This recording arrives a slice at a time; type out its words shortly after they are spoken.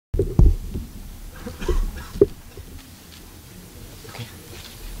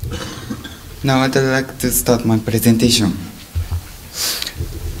Now I'd like to start my presentation.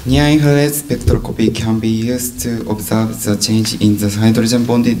 Near-infrared spectroscopy can be used to observe the change in the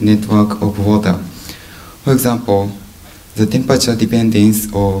hydrogen-bonded network of water. For example, the temperature dependence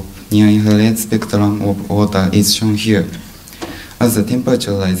of near-infrared spectrum of water is shown here. As the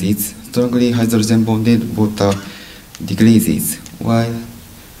temperature rises, strongly hydrogen-bonded water decreases, while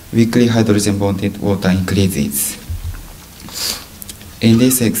weakly hydrogen-bonded water increases. In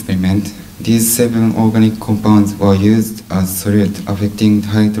this experiment, these 7 organic compounds were used as solute affecting the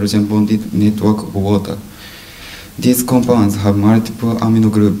hydrogen-bonded network of water. These compounds have multiple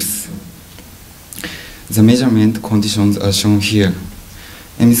amino groups. The measurement conditions are shown here.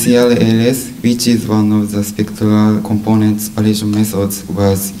 MCR-ALS, which is one of the spectral component separation methods,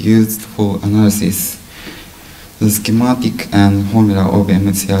 was used for analysis. The schematic and formula of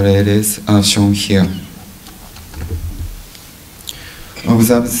MCR-ALS are shown here.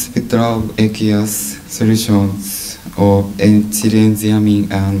 Observed spectral aqueous solutions of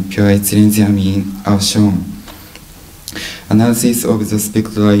ethylenediamine and pure ethylenediamine are shown. Analysis of the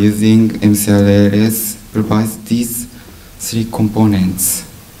spectra using MCR-ALS provides these 3 components.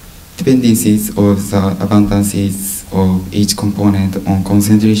 Dependencies of the abundances of each component on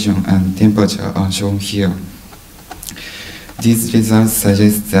concentration and temperature are shown here. These results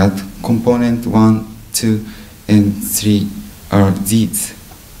suggest that component 1, 2, and 3 are these.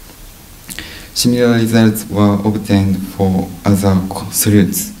 Similar results were obtained for other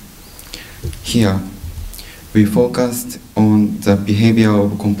solutes. Here, we focused on the behavior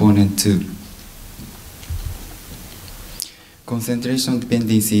of component 2. Concentration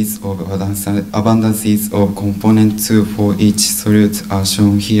dependencies of abundances of component 2 for each solute are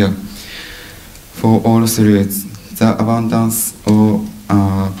shown here. For all solutes, the abundance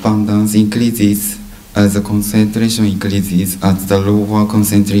increases as the concentration increases at the lower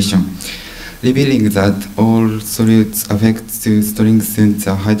concentration, revealing that all solutes affect to strengthen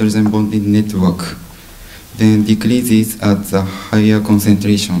the hydrogen-bonded network, then decreases at the higher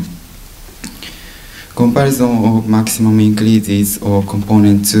concentration. Comparison of maximum increases of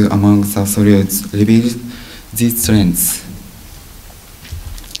component 2 among the solutes reveals these trends.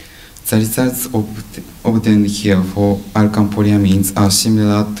 The results obtained here for alkane polyamines are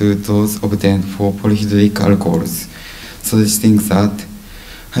similar to those obtained for polyhydric alcohols, suggesting that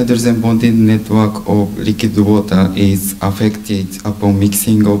hydrogen-bonded network of liquid water is affected upon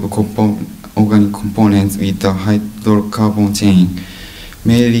mixing of organic components with the hydrocarbon chain,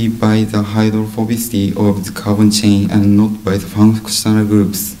 mainly by the hydrophobicity of the carbon chain and not by the functional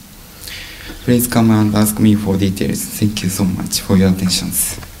groups. Please come and ask me for details. Thank you so much for your attention.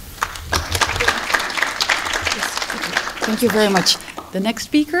 Thank you very much. The next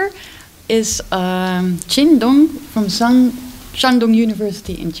speaker is Qin Dong from Shandong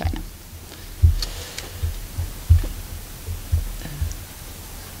University in China.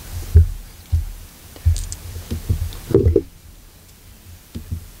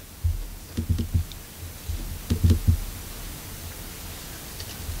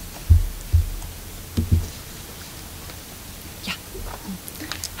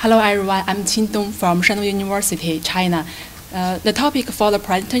 Hello everyone, I'm Qin Dong from Shandong University, China. The topic for the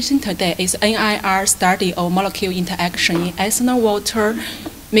presentation today is NIR study of molecule interaction in ethanol-water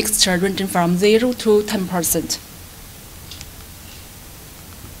mixture ranging from 0 to 10%.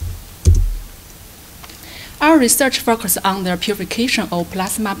 Our research focuses on the purification of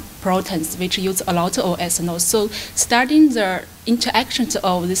plasma proteins, which use a lot of ethanol. So studying the interactions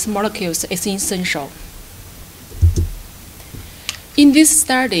of these molecules is essential. In this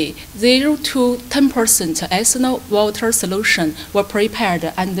study, 0 to 10% ethanol-water solution were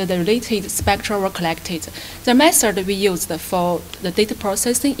prepared and the related spectra were collected. The method we used for the data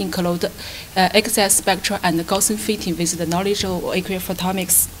processing include excess spectra and Gaussian fitting with the knowledge of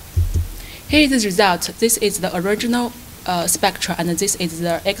Aquaphotomics. Here is the result. This is the original spectra and this is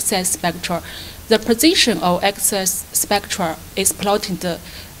the excess spectra. The position of excess spectra is plotted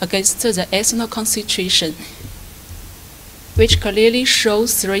against the ethanol concentration, which clearly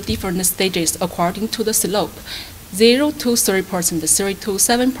shows 3 different stages according to the slope: 0 to 3%, 3 to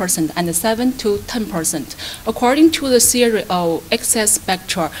 7%, and 7 to 10%. According to the theory of excess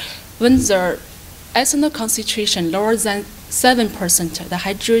spectra, when the ethanol concentration lower than 7%, the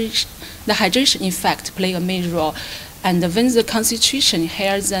hydration effect plays a major role, and when the concentration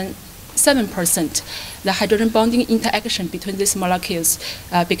higher than 7%, the hydrogen bonding interaction between these molecules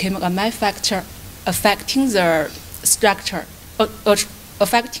became a main factor affecting the structure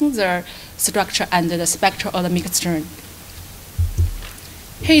and the spectra of the mixture.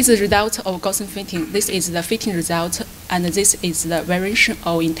 Here is the result of Gaussian fitting. This is the fitting result, and this is the variation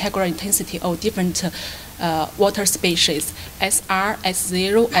of integral intensity of different water species, SR,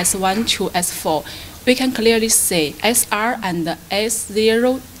 S0, S1 to S4. We can clearly see SR and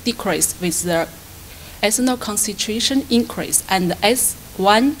S0 decrease with the ethanol concentration increase, and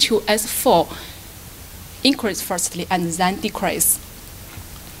S1 to S4 increase firstly and then decrease.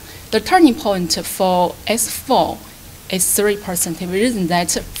 The turning point for S4 is 3%. The reason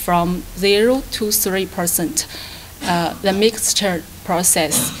that from 0 to 3%, the mixture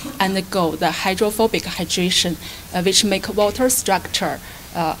process undergo the hydrophobic hydration, which make water structure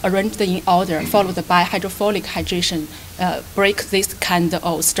arranged in order, followed by hydrophilic hydration, break this kind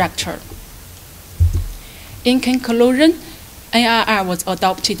of structure. In conclusion, NIR was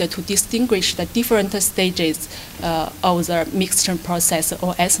adopted to distinguish the different stages of the mixture process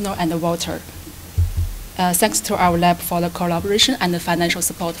of ethanol and water. Thanks to our lab for the collaboration and the financial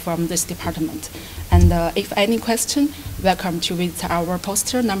support from this department. And if any question, welcome to visit our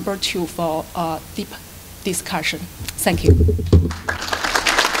poster number 2 for deep discussion. Thank you.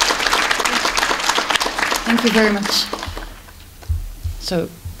 Thank you very much. So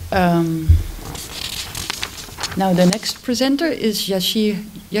now the next presenter is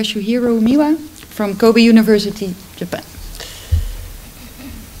Yasuhiro Miwa from Kobe University, Japan.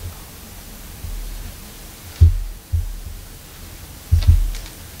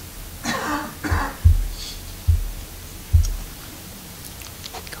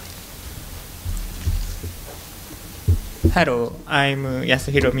 Hello, I'm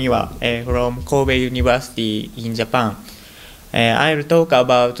Yasuhiro Miwa from Kobe University in Japan. I'll talk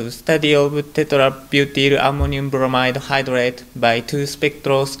about the study of Tetrabutylammonium Bromide Hydrate by 2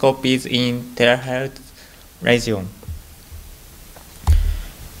 spectroscopies in terahertz region.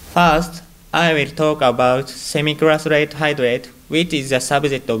 First, I will talk about semicrystalline hydrate, which is the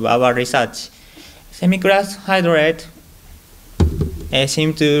subject of our research. Semicrystalline hydrate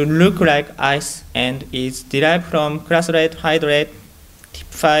seems to look like ice and is derived from crystalline hydrate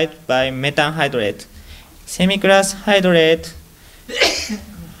typified by methane hydrate. Semicrystalline hydrate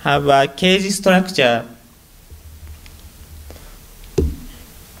have a cage structure.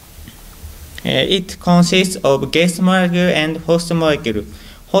 It consists of guest molecule and host molecule.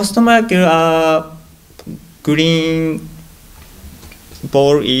 Host molecule are green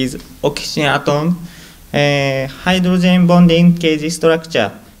ball is oxygen atom, hydrogen bonding cage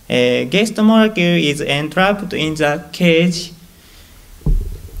structure. Guest molecule is entrapped in the cage.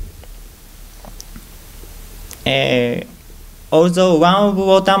 Although one of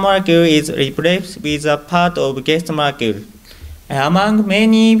water molecule is replaced with a part of guest molecule. Among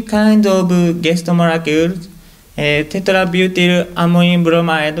many kinds of guest molecules, tetrabutylammonium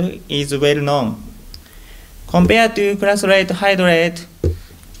bromide is well known. Compared to crystalline hydrate,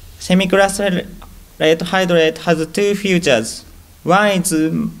 semicrystalline hydrate has 2 features. One is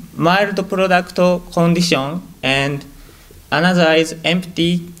mild product condition, and another is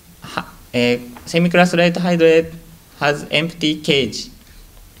empty. Semicrystalline hydrate has empty cage.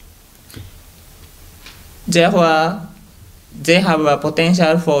 Therefore, they have a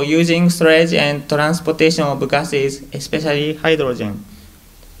potential for using storage and transportation of gases, especially hydrogen.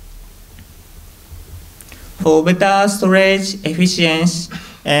 For better storage efficiency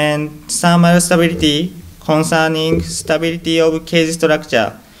and thermal stability concerning stability of cage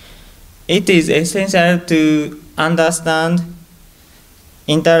structure, it is essential to understand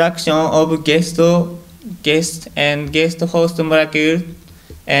interaction of guest and guest host molecule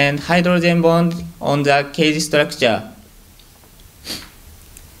and hydrogen bond on the cage structure.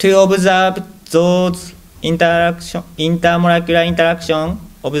 To observe those intermolecular interaction,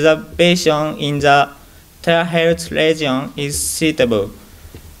 observation in the terahertz region is suitable.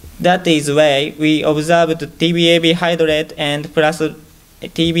 That is why we observed TBAB hydrate and plus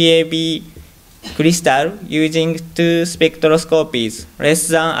TBAB crystal using 2 spectroscopies, less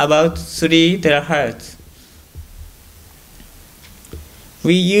than about 3 terahertz.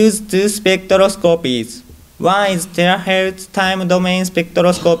 We use 2 spectroscopies. One is terahertz time domain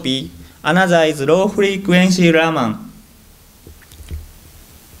spectroscopy, another is low frequency Raman.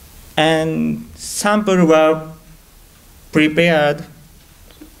 And samples were prepared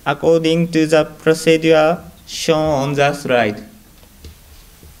according to the procedure shown on the slide.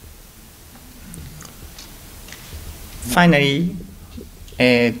 Finally,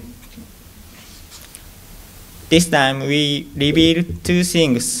 this time we revealed 2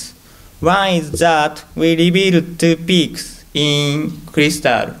 things. One is that we revealed 2 peaks in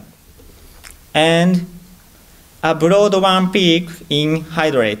crystal and a broad one peak in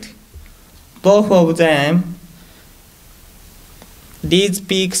hydrate. Both of them these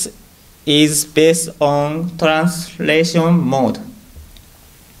peaks is based on translation mode.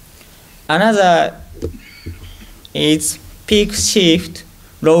 Another is peak shift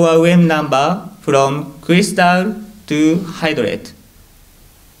lower wave number from crystal to hydrate.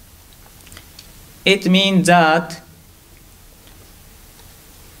 It means that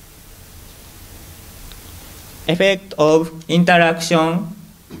effect of interaction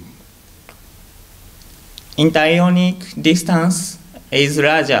interionic distance is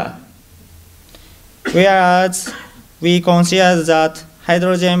larger, whereas we consider that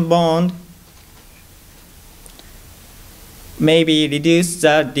hydrogen bond may be reduce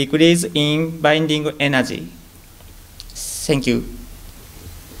the decrease in binding energy. Thank you.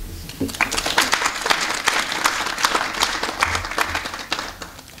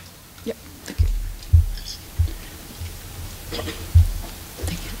 Yeah, thank you.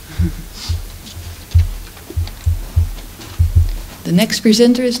 Thank you. The next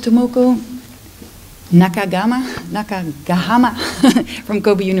presenter is Tomoki Nagahama from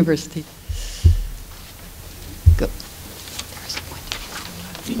Kobe University. Go.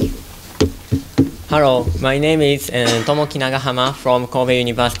 Hello, my name is Tomoki Nagahama from Kobe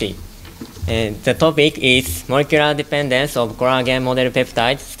University. The topic is molecular dependence of collagen model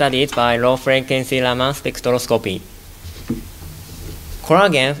peptide studied by low-frequency Raman spectroscopy.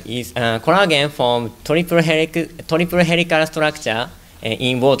 Collagen forms triple helical structure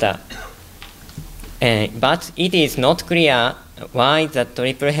in water, but it is not clear why the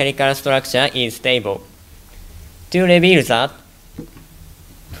triple helical structure is stable. To reveal that,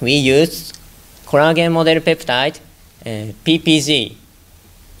 we use collagen model peptide PPG.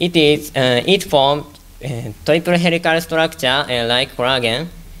 It forms triple helical structure like collagen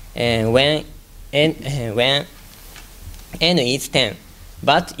when N is 10,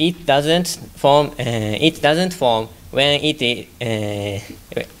 but it doesn't form when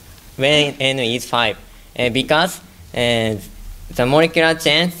N is 5 because the molecular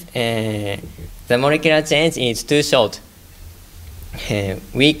change is too short.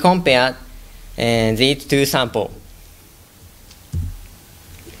 We compare these two samples.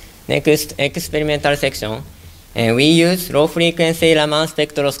 Next, experimental section. We use low-frequency Raman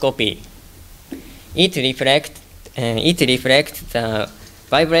spectroscopy. It reflects the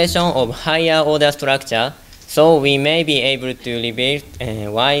vibration of higher order structure, so we may be able to reveal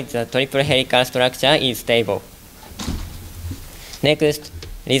why the triple helical structure is stable. Next,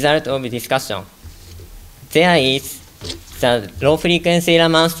 result of discussion. There is the low-frequency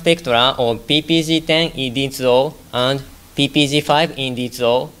Raman spectra of PPG10 in D2O and PPG5 in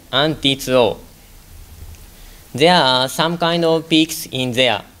D2O and D2O. There are some kind of peaks in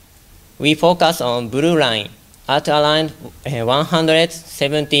there. We focus on blue line at around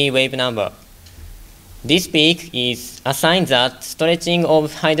 170 wave number. This peak is a sign that stretching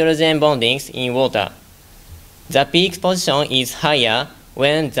of hydrogen bondings in water. The peak position is higher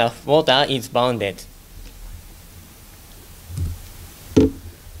when the water is bounded.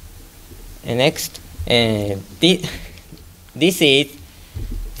 Next, this is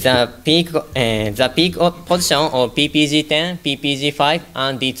the peak position of PPG10, PPG5,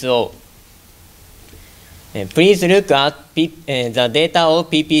 and D2O. Please look at the data of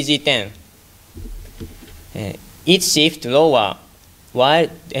PPG10. It shifts lower, while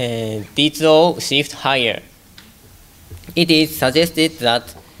D2O shifts higher. It is suggested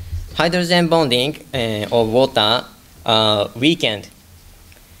that hydrogen bonding of water are weakened.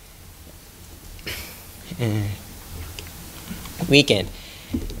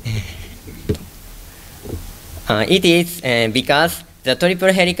 It is because the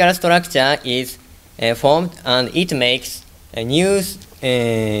triple helical structure is formed and it makes new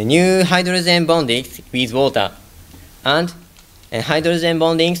hydrogen bondings with water, and hydrogen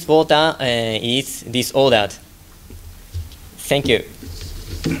bondings water is disordered. Thank you.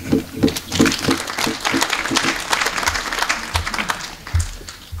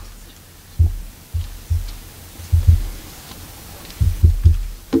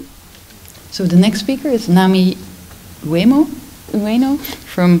 So the next speaker is Nami Ueno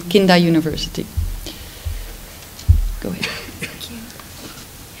from Qin Dong University. Go ahead. Thank you.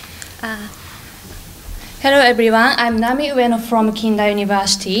 Hello everyone, I'm Nami Ueno from Qin Dong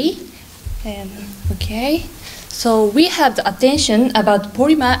University. Okay, so we have the attention about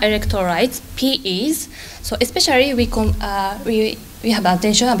polymer electrolytes, PEs. So especially we have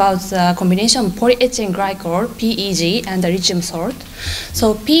attention about the combination of polyethylene glycol, PEG, and the lithium salt.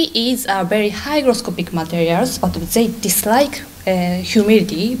 So PEs are very hygroscopic materials, but they dislike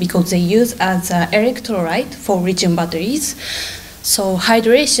humidity because they use as an electrolyte for lithium batteries. So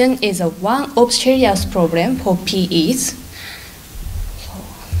hydration is one of serious problem for PEs.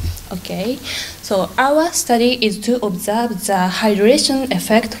 Okay, so our study is to observe the hydration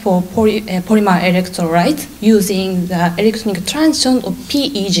effect for polymer electrolyte using the electronic transition of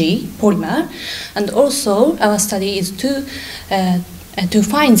PEG polymer, and also our study is to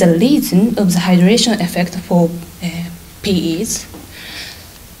find the reason of the hydration effect for PEs.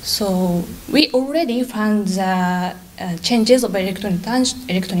 So we already found the changes of electronic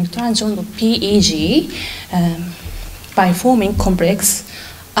transition of PEG by forming complex.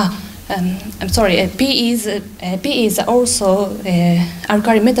 I'm sorry, P is also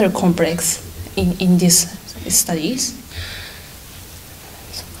alkali metal complex in these studies.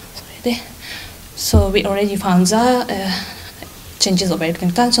 So we already found the changes of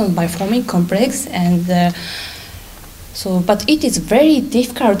electronic transition by forming complex, and but it is very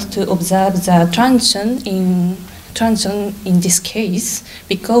difficult to observe the transition in this case,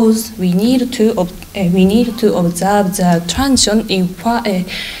 because we need to observe the transition in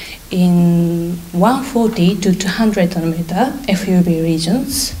 140 to 200 nanometer FUV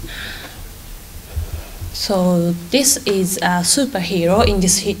regions. So this is a superhero in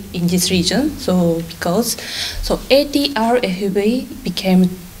this region. So ATR-FUV became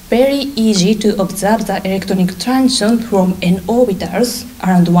very easy to observe the electronic transition from n orbitals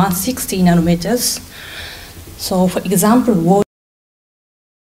around 160 nanometers. So, for example, water,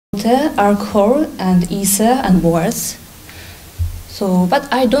 alcohol, and ether, and words. So, but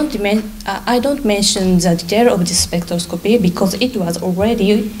I don't mention the detail of this spectroscopy because it was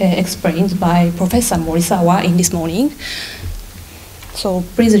already explained by Professor Morisawa in this morning. So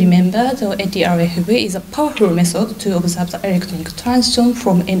please remember the ATR-FUV is a powerful method to observe the electronic transition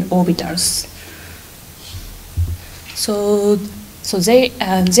from n orbitals. So they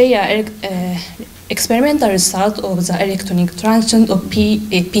are experimental result of the electronic transition of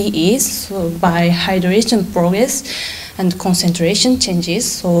PEs by hydration progress and concentration changes.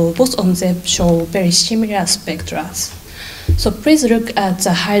 So both of them show very similar spectra. So please look at the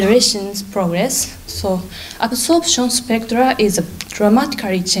hydration progress. So absorption spectra is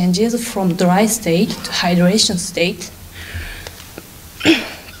dramatically changes from dry state to hydration state.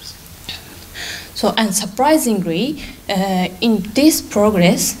 So, and surprisingly, in this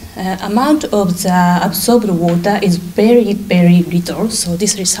progress, amount of the absorbed water is very, very little. So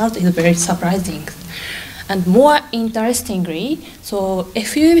this result is very surprising. And more interestingly, so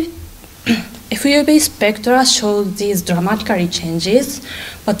FUV spectra show these dramatically changes,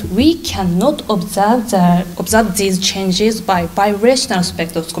 but we cannot observe these changes by vibrational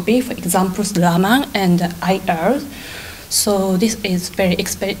spectroscopy, for example, Raman and IR. So this is very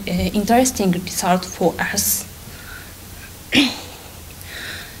interesting result for us.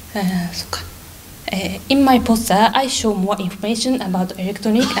 In my poster, I show more information about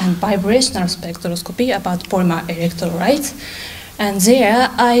electronic and vibrational spectroscopy about polymer electrolytes. And there,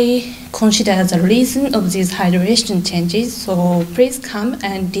 I consider the reason of these hydration changes. So please come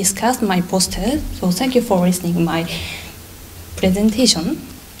and discuss my poster. So thank you for listening to my presentation.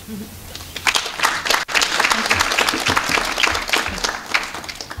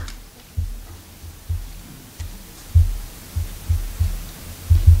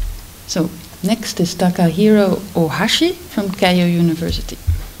 So next is Takahiro Oohashi from Keio University.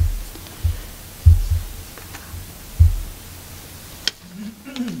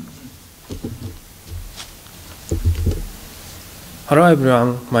 Hello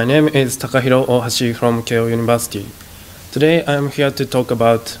everyone, my name is Takahiro Oohashi from Keio University. Today I am here to talk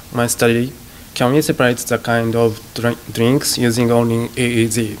about my study, can we separate the kind of drinks using only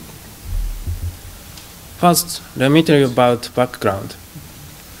AEZ? First, let me tell you about background.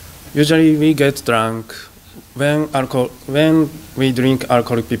 Usually we get drunk when we drink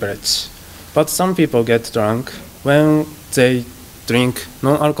alcoholic beverage, but some people get drunk when they drink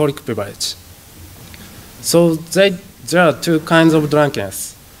non-alcoholic beverage. So there are two kinds of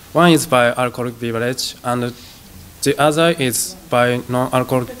drunkenness. One is by alcoholic beverage, and the other is by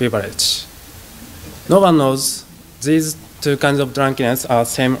non-alcoholic beverage. No one knows these two kinds of drunkenness are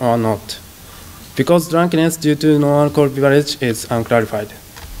same or not, because drunkenness due to non-alcoholic beverage is unclarified.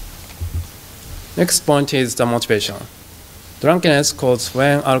 Next point is the motivation. Drunkenness causes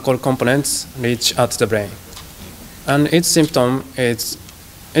when alcohol components reach at the brain, and its symptoms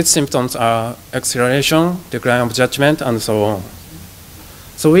are acceleration, decline of judgment, and so on.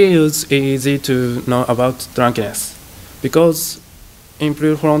 So we use EEG to know about drunkenness, because in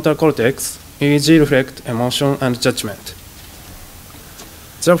prefrontal cortex, EEG reflects emotion and judgment.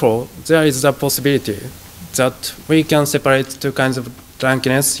 Therefore, there is the possibility that we can separate two kinds of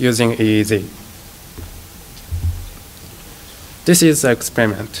drunkenness using EEG. This is the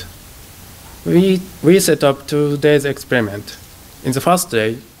experiment. We set up 2 days experiment. In the first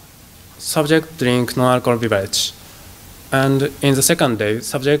day, subject drink non-alcoholic beverage. And in the second day,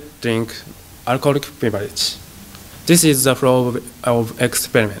 subject drink alcoholic beverage. This is the flow of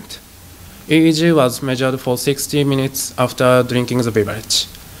experiment. EEG was measured for 60 minutes after drinking the beverage.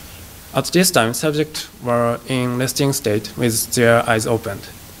 At this time, subjects were in resting state with their eyes opened.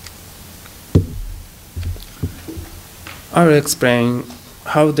 I will explain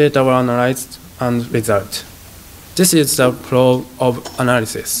how data were analyzed and result. This is the flow of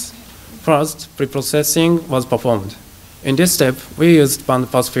analysis. First, preprocessing was performed. In this step, we used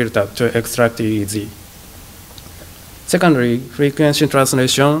bandpass filter to extract EEG. Secondly, frequency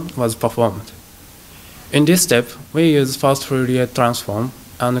translation was performed. In this step, we used fast Fourier transform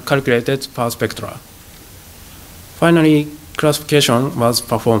and calculated per spectra. Finally, classification was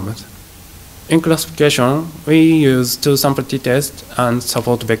performed. In classification, we used two-sample t-test and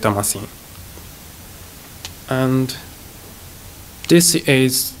support vector machine. And this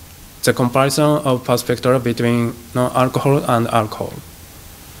is the comparison of per spectra between non-alcohol and alcohol.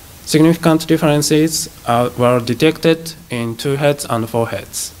 Significant differences were detected in 2 heads and 4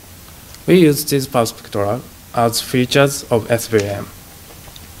 heads. We used these per spectra as features of SVM.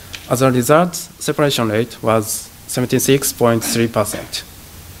 As a result, separation rate was 76.3%.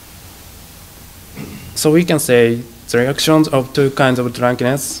 So we can say the reactions of 2 kinds of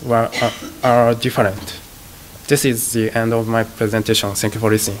drunkenness are different. This is the end of my presentation. Thank you for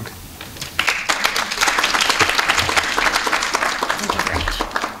listening.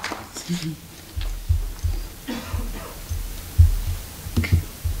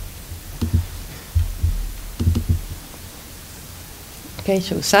 Okay,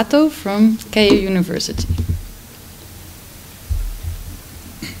 so Sato from Keio University.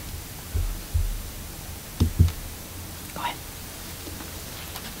 Go ahead.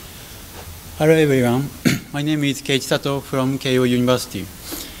 Hello everyone, my name is Keiichi Sato from Keio University.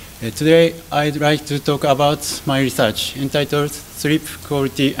 Today I'd like to talk about my research entitled Sleep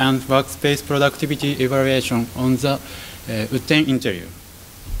Quality and Workspace Productivity Evaluation on the wood interior.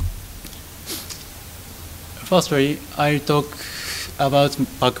 Firstly, I'll talk about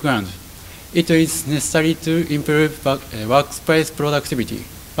background. It is necessary to improve workspace productivity.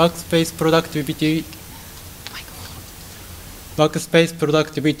 Workspace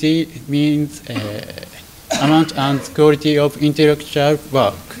productivity means amount and quality of intellectual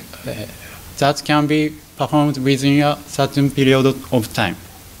work that can be performed within a certain period of time.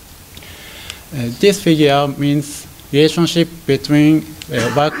 This figure means relationship between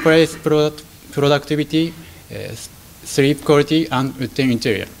workplace productivity, sleep quality, and wood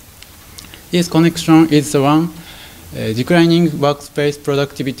interior. This connection is the one declining workspace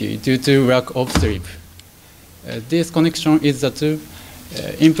productivity due to lack of sleep. This connection is the two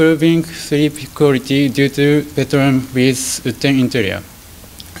improving sleep quality due to bedroom with wood interior.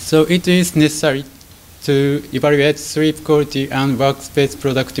 So it is necessary to evaluate sleep quality and workspace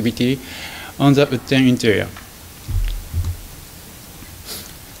productivity on the wood interior.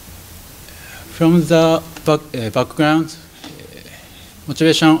 From the background,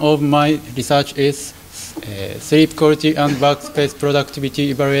 motivation of my research is sleep quality and workspace productivity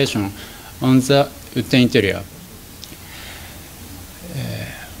evaluation on the wood interior.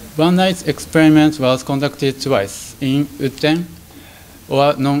 One night experiment was conducted twice in wood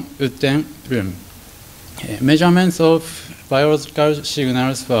or non-wood room. Measurements of biological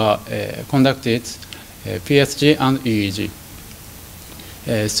signals were conducted, PSG and EEG.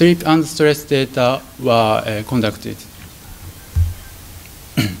 Sleep and stress data were conducted.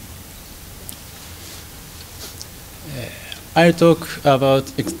 I'll talk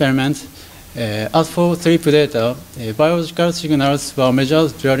about experiments. As for sleep data, biological signals were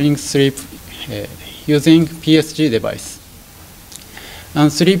measured during sleep using PSG device.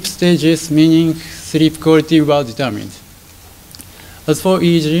 And sleep stages, meaning sleep quality, were determined. As for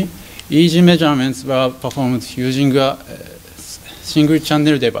EEG measurements were performed using a single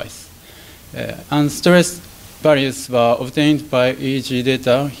channel device. And stress values were obtained by EEG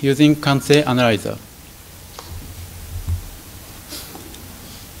data using Kansei analyzer.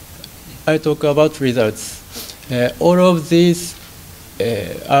 I talk about results. All of these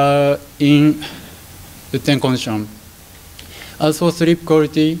are in wood condition. As for sleep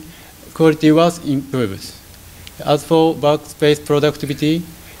quality, quality was improved. As for workspace productivity,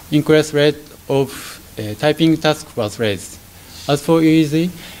 increased rate of typing task was raised. As for EEG,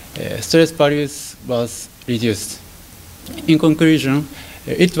 stress values was reduced. In conclusion,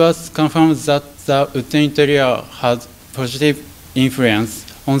 it was confirmed that the wood interior had positive influence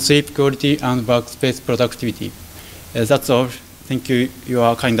on sleep quality and workspace productivity. That's all. Thank you for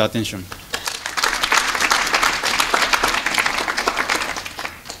your kind attention.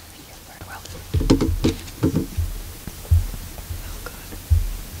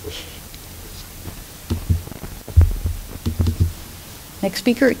 Next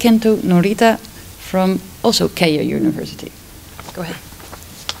speaker, Kento Norita from also Keio University. Go ahead.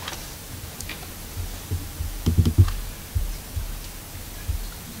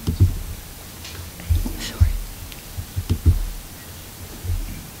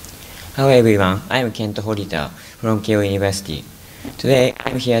 Hello everyone, I'm Kento Horita from Keio University. Today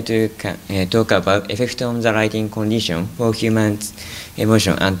I'm here to talk about effect on the lighting condition for human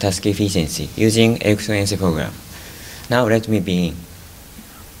emotion and task efficiency using electroencephalogram. Now let me begin.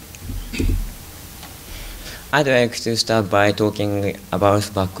 I'd like to start by talking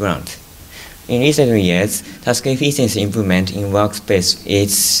about background. In recent years, task efficiency improvement in workspace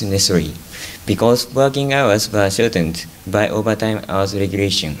is necessary because working hours were shortened by overtime hours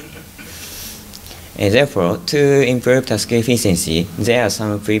regulation. Therefore, to improve task efficiency, there are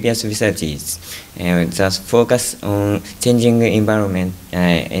some previous researches that focus on changing the environment,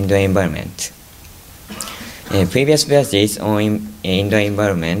 indoor environment. Previous researches on indoor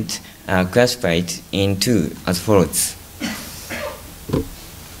environment are classified in two as follows.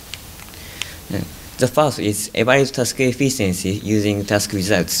 The first is evaluate task efficiency using task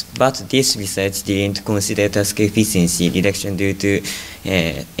results, but this research didn't consider task efficiency reduction due to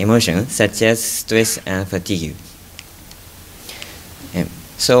emotions such as stress and fatigue.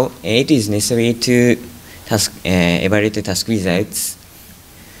 So it is necessary to evaluate the task results,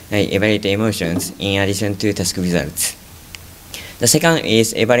 evaluate emotions in addition to task results. The second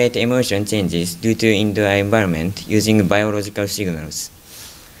is evaluate emotion changes due to indoor environment using biological signals.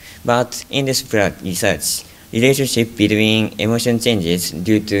 But in this research, relationship between emotion changes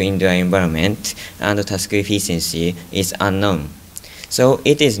due to indoor environment and task efficiency is unknown. So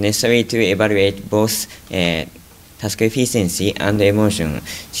it is necessary to evaluate both task efficiency and emotion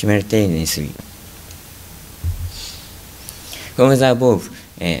simultaneously. From the above,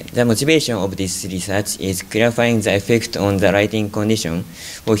 the motivation of this research is clarifying the effect on the lighting condition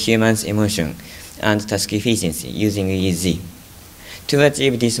for humans' emotion and task efficiency using EEG. To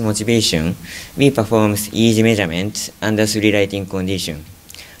achieve this motivation, we perform EEG measurement under three lighting conditions.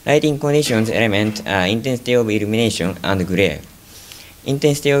 Lighting conditions elements are intensity of illumination and glare.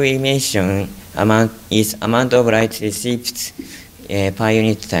 Intensity of illumination is amount of light received per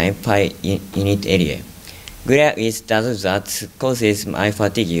unit time per unit area. Glare is dazzle that causes eye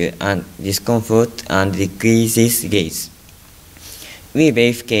fatigue and discomfort and decreases gaze. We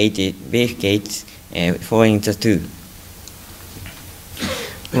verificate following the two.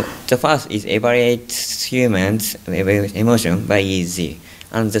 The first is evaluate humans' emotion by EEG,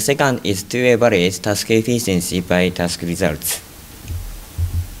 and the second is to evaluate task efficiency by task results.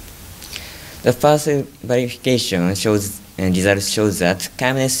 The first verification results shows that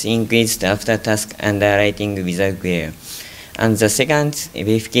calmness increased after task under lighting without glare, and the second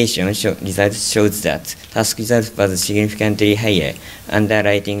verification result shows that task result was significantly higher under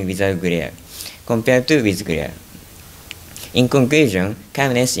lighting without glare compared to with glare. In conclusion,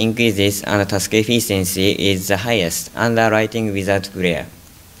 calmness increases and task efficiency is the highest under lighting without glare.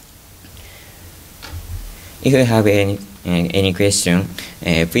 If you have any question,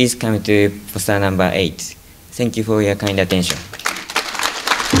 please come to poster number 8. Thank you for your kind attention.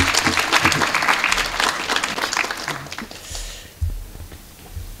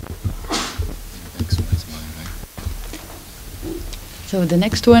 So the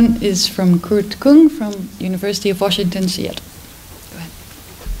next one is from Kurt Kung from University of Washington, Seattle. Go ahead.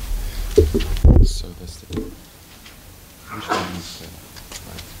 So that's the, which one is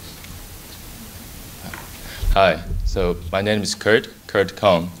Hi, so my name is Kurt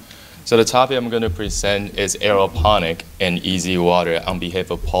Kung. So the topic I'm going to present is aeroponic and easy water on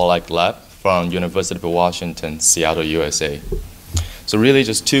behalf of Paul Ike Lab from University of Washington, Seattle, USA. So really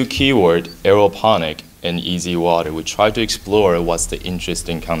just two keywords, aeroponic and easy water. We try to explore what's the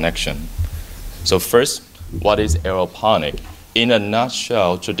interesting connection. So first, what is aeroponic? In a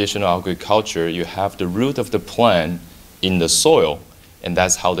nutshell, traditional agriculture, you have the root of the plant in the soil, and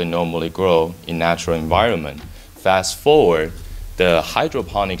that's how they normally grow in natural environment. Fast forward, the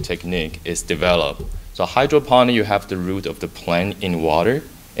hydroponic technique is developed. So hydroponic, you have the root of the plant in water,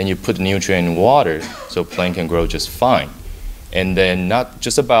 and you put nutrient in water, so plant can grow just fine. And then not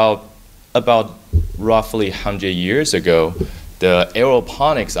just about roughly 100 years ago, the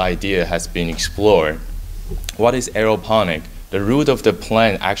aeroponics idea has been explored. What is aeroponic? The root of the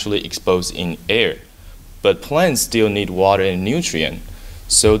plant actually exposed in air, but plants still need water and nutrient.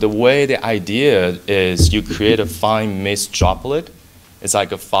 So the way the idea is you create a fine mist droplet. It's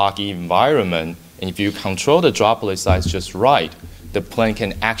like a foggy environment, and if you control the droplet size just right, the plant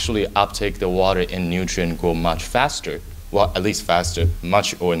can actually uptake the water and nutrient grow much faster. Well, at least faster,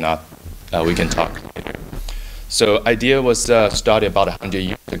 much or not, we can talk later. So idea was started about 100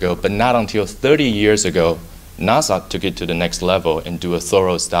 years ago, but not until 30 years ago, NASA took it to the next level and do a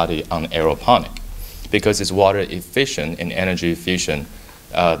thorough study on aeroponic. Because it's water efficient and energy efficient,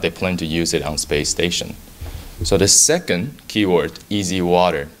 they plan to use it on space station. So the second keyword, easy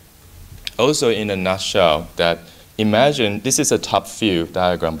water. Also in a nutshell, that imagine, this is a top view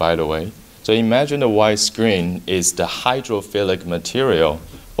diagram by the way. So imagine the white screen is the hydrophilic material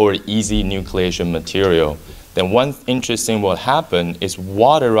or easy nucleation material. Then one interesting what happen is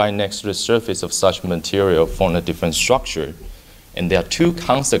water right next to the surface of such material form a different structure. And there are two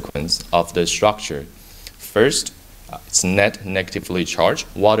consequences of the structure. First, it's net negatively charged.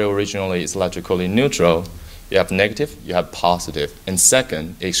 Water originally is electrically neutral. You have negative, you have positive. And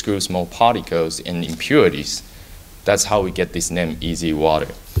second, it excludes more particles and impurities. That's how we get this name, easy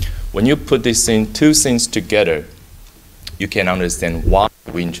water. When you put these two things together, you can understand why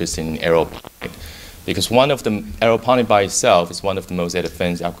we're interested in aeroponic. Because one of the aeroponic by itself is one of the most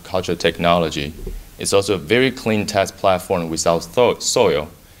advanced agricultural technology. It's also a very clean test platform without soil.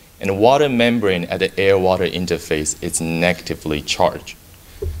 And the water membrane at the air-water interface is negatively charged.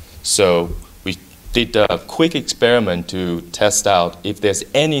 So we did a quick experiment to test out if there's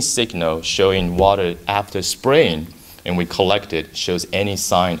any signal showing water after spraying, and we collected, shows any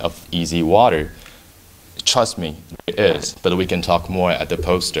sign of easy water. Trust me, it is, but we can talk more at the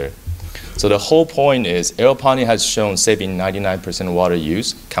poster. So the whole point is aeroponic has shown saving 99% water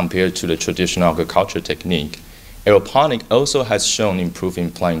use compared to the traditional agriculture technique. Aeroponic also has shown improving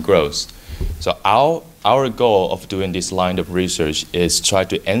plant growth. So our goal of doing this line of research is try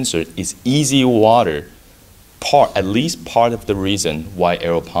to answer, is easy water at least part of the reason why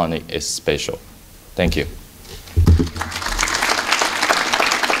aeroponic is special? Thank you.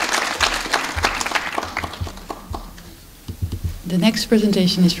 The next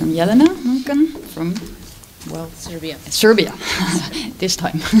presentation is from Jelena from, well, Serbia. Serbia, this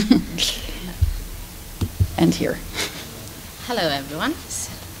time. And here. Hello, everyone.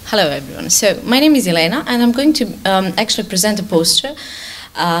 Hello, everyone. So my name is Elena, and I'm going to actually present a poster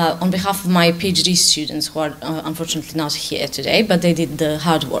on behalf of my PhD students who are unfortunately not here today, but they did the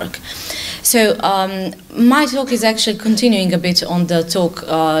hard work. So my talk is actually continuing a bit on the talk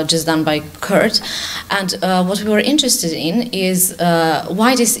just done by Kurt, and what we were interested in is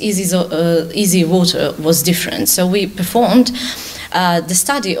why this easy water was different. So we performed the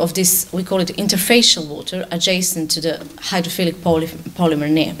study of this, we call it interfacial water, adjacent to the hydrophilic polymer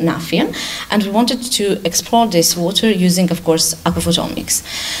naphthalene, and we wanted to explore this water using, of course, aquaphotomics.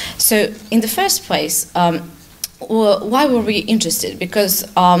 So in the first place, why were we interested? Because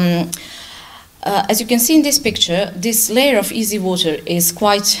as you can see in this picture, this layer of easy water is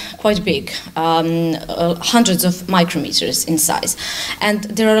quite big, hundreds of micrometers in size. And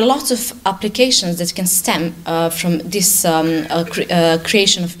there are lots of applications that can stem from this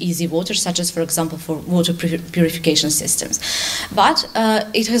creation of easy water, such as, for example, for water purification systems. But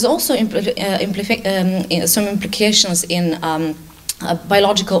it has also some implications in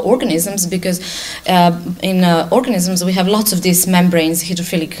biological organisms, because in organisms we have lots of these membranes,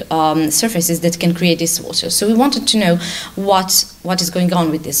 hydrophilic surfaces that can create this water. So we wanted to know what is going on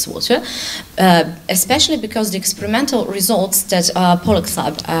with this water, especially because the experimental results that Pollux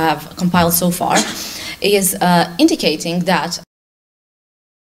Lab have compiled so far is indicating that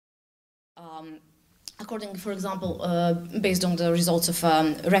according, for example, based on the results of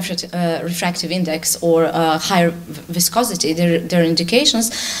refractive index or higher viscosity, there are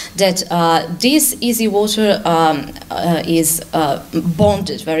indications that this easy water is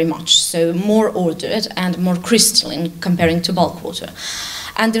bonded very much, so more ordered and more crystalline comparing to bulk water.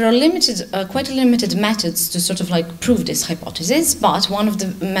 And there are quite limited methods to sort of like prove this hypothesis, but one of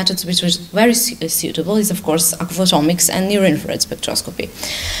the methods which was very suitable is, of course, aquaphotomics and near-infrared spectroscopy.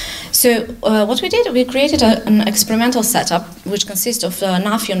 So what we did, we created an experimental setup which consists of a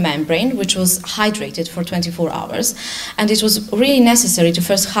naphthalene membrane, which was hydrated for 24 hours. And it was really necessary to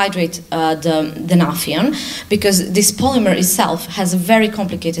first hydrate the naphthalene, because this polymer itself has a very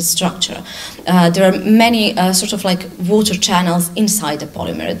complicated structure. There are many sort of like water channels inside the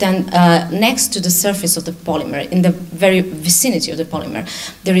polymer. Then next to the surface of the polymer, in the very vicinity of the polymer,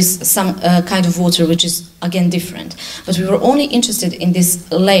 there is some kind of water which is again different. But we were only interested in these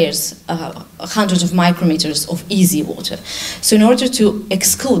layers hundreds of micrometers of easy water. So in order to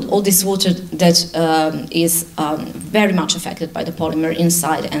exclude all this water that is very much affected by the polymer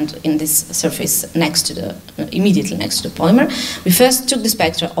inside and in this surface next to the, immediately next to the polymer, we first took the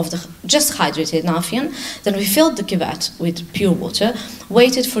spectra of the just hydrated naphthalene, then we filled the cuvette with pure water,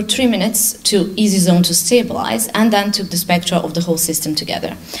 waited for 3 minutes to easy zone to stabilize, and then took the spectra of the whole system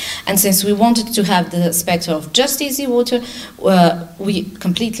together. And since we wanted to have the spectra of just easy water, we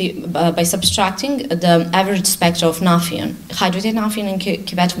completely, by subtracting the average spectra of naphthalene, hydrated naphthalene in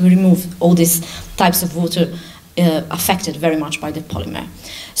cuvette, we remove all these types of water affected very much by the polymer.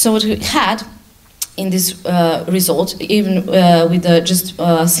 So what we had in this result, even with the just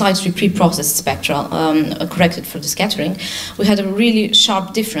slightly pre-processed spectra corrected for the scattering, we had a really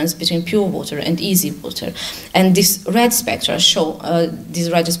sharp difference between pure water and easy water. And these red spectra show,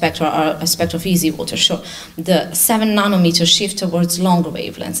 these red spectra are a spectra of easy water, show the 7 nanometer shift towards longer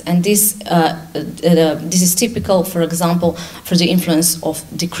wavelengths. And this is typical, for example, for the influence of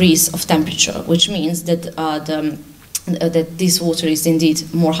decrease of temperature, which means that that this water is indeed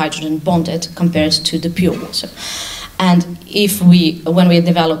more hydrogen bonded compared to the pure water. And when we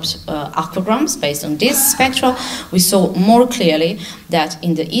developed aquagrams based on this spectra, we saw more clearly that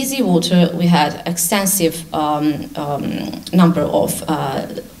in the easy water we had extensive number of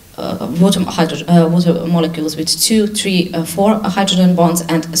water molecules with 2, 3, 4 hydrogen bonds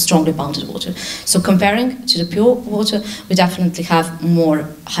and strongly bonded water. So comparing to the pure water, we definitely have more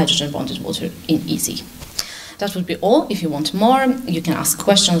hydrogen bonded water in easy. That would be all. If you want more, you can ask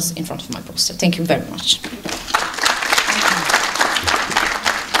questions in front of my poster. Thank you very much.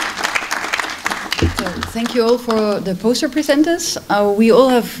 So, thank you all for the poster presenters. We all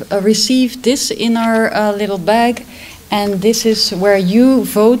have received this in our little bag, and this is where you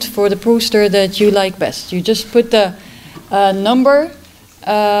vote for the poster that you like best. You just put the number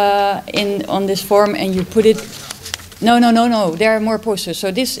on this form and you put it. No. There are more posters. So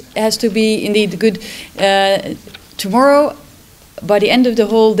this has to be indeed good. Tomorrow, by the end of the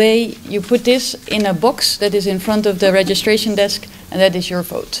whole day, you put this in a box that is in front of the registration desk, and that is your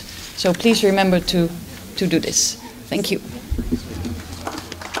vote. So please remember to do this. Thank you.